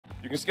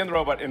You can skin the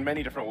robot in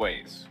many different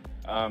ways.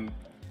 I'm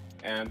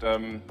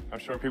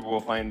sure people will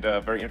find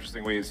very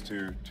interesting ways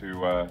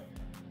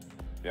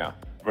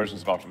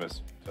versions of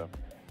Optimus. So.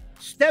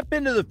 Step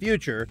into the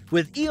future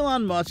with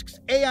Elon Musk's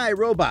AI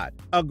robot,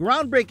 a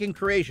groundbreaking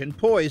creation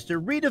poised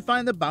to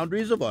redefine the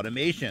boundaries of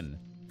automation.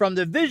 From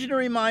the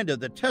visionary mind of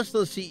the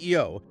Tesla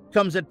CEO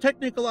comes a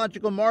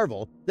technological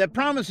marvel that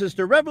promises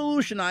to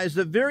revolutionize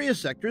the various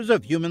sectors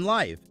of human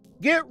life.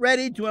 Get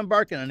ready to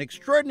embark on an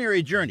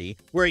extraordinary journey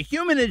where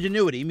human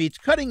ingenuity meets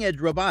cutting-edge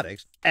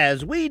robotics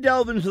as we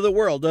delve into the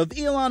world of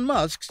Elon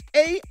Musk's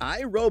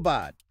AI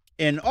robot.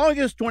 In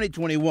August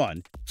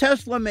 2021,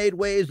 Tesla made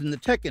waves in the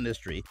tech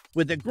industry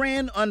with the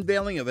grand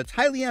unveiling of its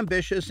highly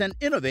ambitious and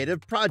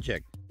innovative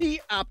project,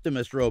 the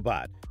Optimus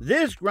robot.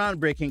 This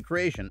groundbreaking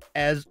creation,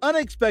 as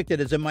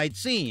unexpected as it might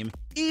seem,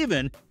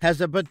 even has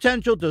the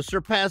potential to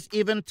surpass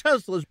even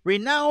Tesla's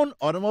renowned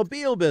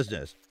automobile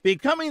business,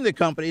 becoming the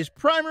company's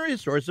primary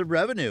source of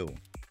revenue.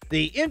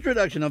 The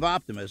introduction of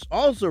Optimus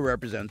also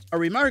represents a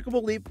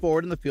remarkable leap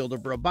forward in the field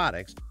of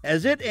robotics,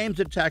 as it aims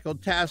to tackle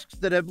tasks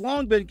that have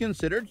long been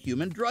considered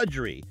human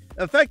drudgery,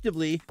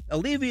 effectively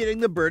alleviating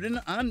the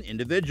burden on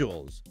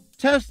individuals.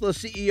 Tesla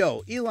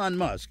CEO Elon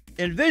Musk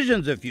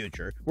envisions a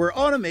future where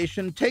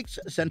automation takes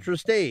center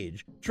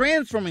stage,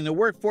 transforming the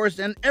workforce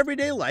and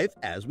everyday life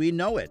as we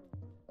know it.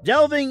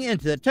 Delving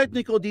into the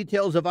technical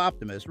details of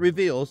Optimus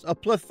reveals a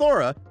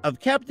plethora of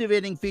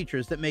captivating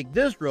features that make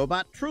this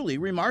robot truly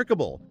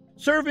remarkable.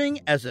 Serving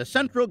as a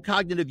central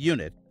cognitive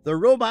unit, the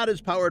robot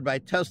is powered by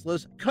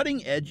Tesla's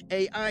cutting-edge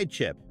AI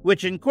chip,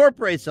 which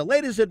incorporates the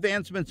latest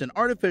advancements in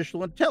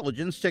artificial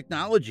intelligence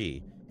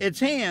technology. Its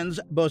hands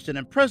boast an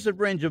impressive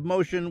range of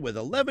motion with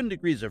 11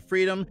 degrees of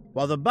freedom,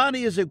 while the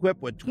body is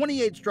equipped with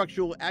 28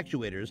 structural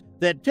actuators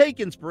that take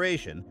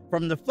inspiration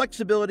from the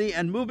flexibility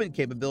and movement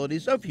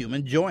capabilities of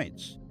human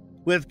joints.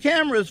 With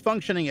cameras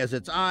functioning as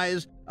its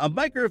eyes, a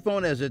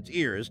microphone as its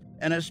ears,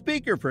 and a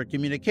speaker for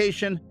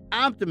communication,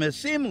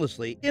 Optimus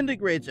seamlessly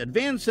integrates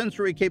advanced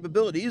sensory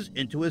capabilities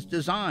into its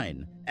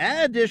design.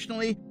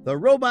 Additionally, the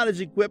robot is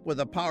equipped with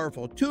a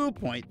powerful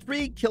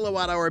 2.3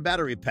 kilowatt-hour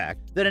battery pack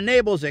that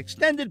enables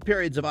extended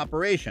periods of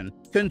operation,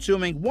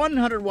 consuming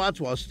 100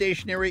 watts while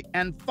stationary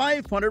and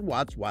 500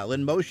 watts while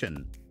in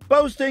motion.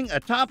 Boasting a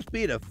top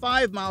speed of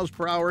 5 miles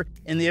per hour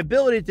and the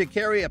ability to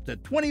carry up to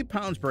 20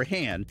 pounds per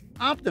hand,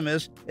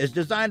 Optimus is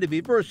designed to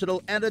be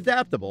versatile and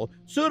adaptable,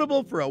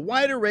 suitable for a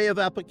wide array of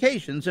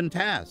applications and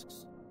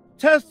tasks.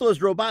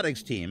 Tesla's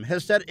robotics team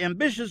has set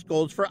ambitious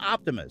goals for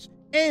Optimus,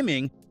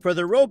 aiming for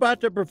the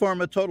robot to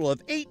perform a total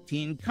of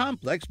 18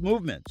 complex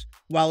movements.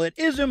 While it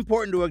is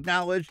important to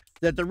acknowledge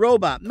that the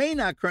robot may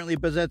not currently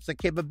possess the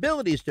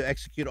capabilities to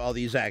execute all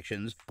these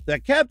actions, the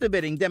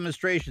captivating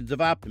demonstrations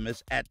of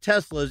Optimus at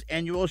Tesla's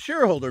annual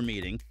shareholder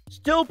meeting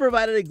still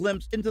provided a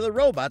glimpse into the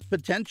robot's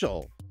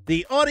potential.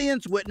 The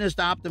audience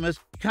witnessed Optimus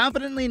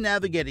confidently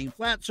navigating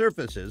flat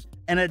surfaces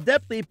and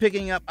adeptly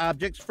picking up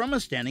objects from a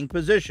standing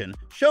position,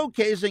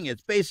 showcasing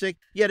its basic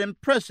yet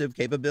impressive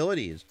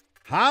capabilities.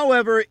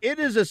 However, it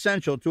is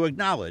essential to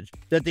acknowledge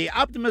that the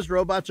Optimus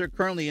robots are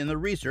currently in the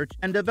research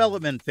and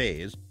development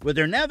phase, with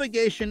their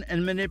navigation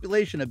and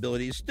manipulation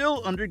abilities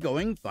still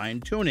undergoing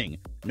fine-tuning.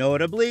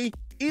 Notably,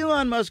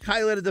 Elon Musk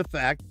highlighted the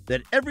fact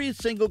that every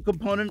single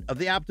component of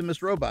the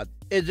Optimus robot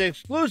is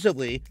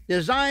exclusively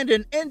designed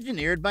and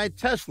engineered by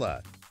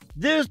Tesla.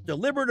 This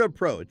deliberate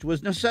approach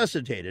was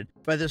necessitated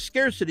by the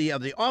scarcity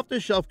of the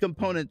off-the-shelf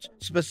components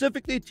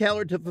specifically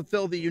tailored to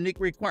fulfill the unique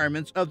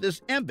requirements of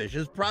this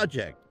ambitious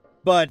project.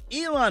 But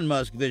Elon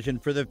Musk's vision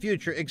for the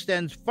future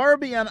extends far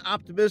beyond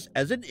Optimus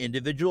as an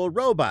individual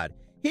robot.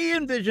 He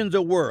envisions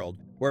a world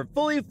where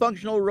fully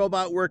functional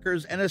robot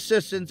workers and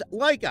assistants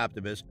like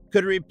Optimus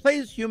could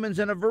replace humans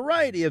in a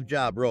variety of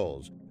job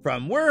roles,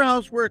 from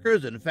warehouse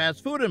workers and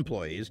fast food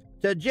employees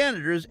to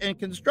janitors and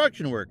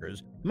construction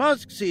workers.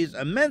 Musk sees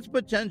immense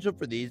potential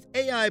for these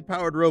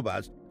AI-powered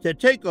robots to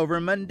take over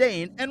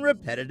mundane and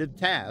repetitive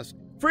tasks,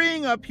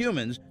 freeing up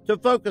humans to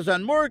focus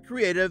on more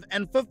creative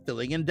and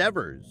fulfilling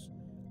endeavors.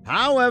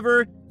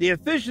 However, the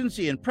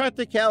efficiency and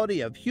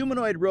practicality of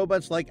humanoid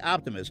robots like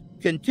Optimus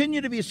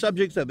continue to be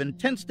subjects of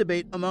intense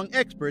debate among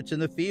experts in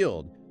the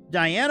field.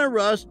 Diana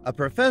Russ, a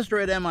professor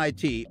at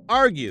MIT,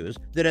 argues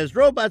that as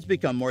robots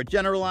become more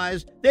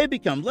generalized, they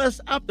become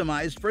less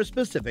optimized for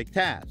specific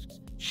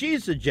tasks. She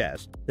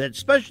suggests that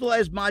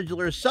specialized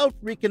modular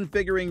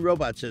self-reconfiguring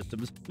robot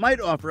systems might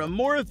offer a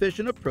more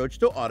efficient approach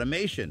to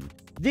automation.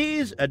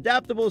 These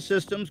adaptable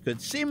systems could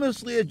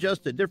seamlessly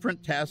adjust to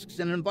different tasks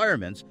and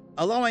environments,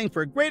 allowing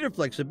for greater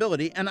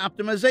flexibility and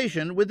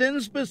optimization within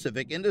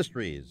specific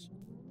industries.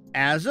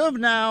 As of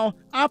now,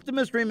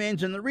 Optimus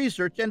remains in the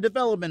research and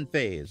development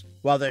phase.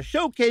 While the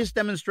showcase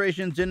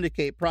demonstrations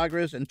indicate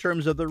progress in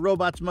terms of the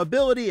robot's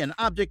mobility and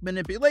object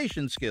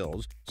manipulation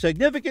skills,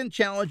 significant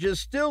challenges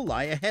still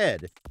lie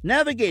ahead.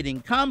 Navigating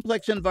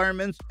complex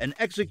environments and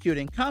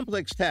executing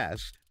complex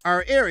tasks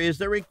are areas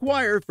that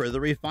require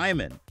further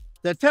refinement.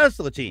 The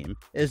Tesla team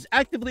is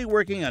actively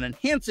working on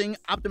enhancing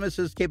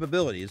Optimus's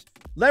capabilities,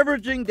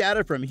 leveraging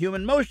data from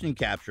human motion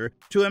capture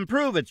to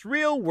improve its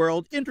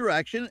real-world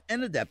interaction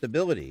and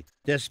adaptability.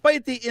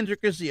 Despite the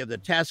intricacy of the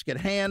task at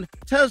hand,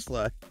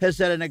 Tesla has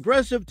set an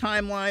aggressive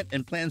timeline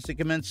and plans to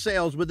commence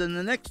sales within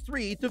the next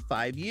 3 to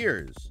 5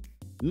 years.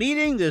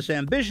 Meeting this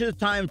ambitious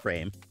time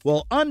frame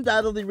will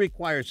undoubtedly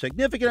require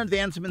significant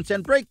advancements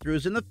and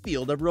breakthroughs in the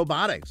field of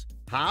robotics.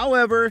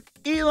 However,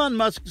 Elon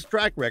Musk's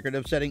track record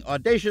of setting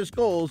audacious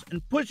goals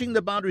and pushing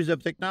the boundaries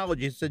of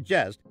technology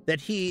suggests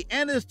that he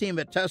and his team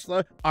at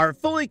Tesla are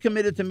fully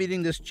committed to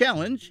meeting this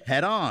challenge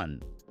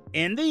head-on.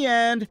 In the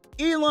end,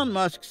 Elon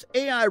Musk's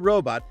AI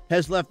robot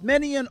has left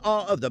many in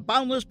awe of the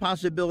boundless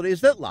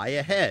possibilities that lie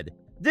ahead.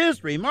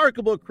 This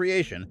remarkable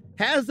creation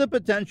has the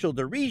potential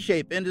to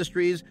reshape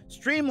industries,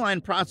 streamline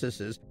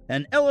processes,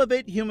 and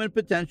elevate human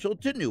potential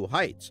to new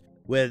heights.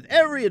 With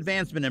every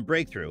advancement and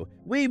breakthrough,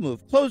 we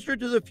move closer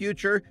to the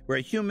future where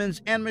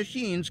humans and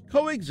machines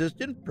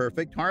coexist in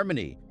perfect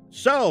harmony.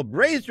 So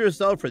brace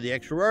yourself for the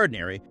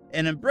extraordinary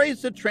and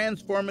embrace the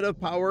transformative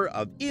power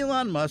of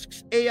Elon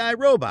Musk's AI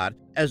robot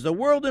as the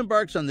world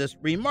embarks on this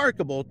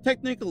remarkable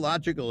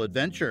technological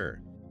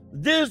adventure.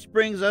 This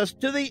brings us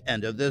to the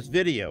end of this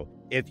video.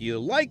 If you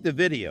like the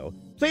video,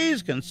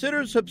 please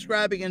consider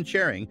subscribing and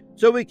sharing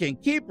so we can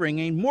keep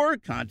bringing more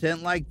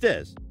content like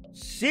this.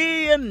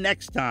 See you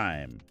next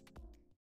time.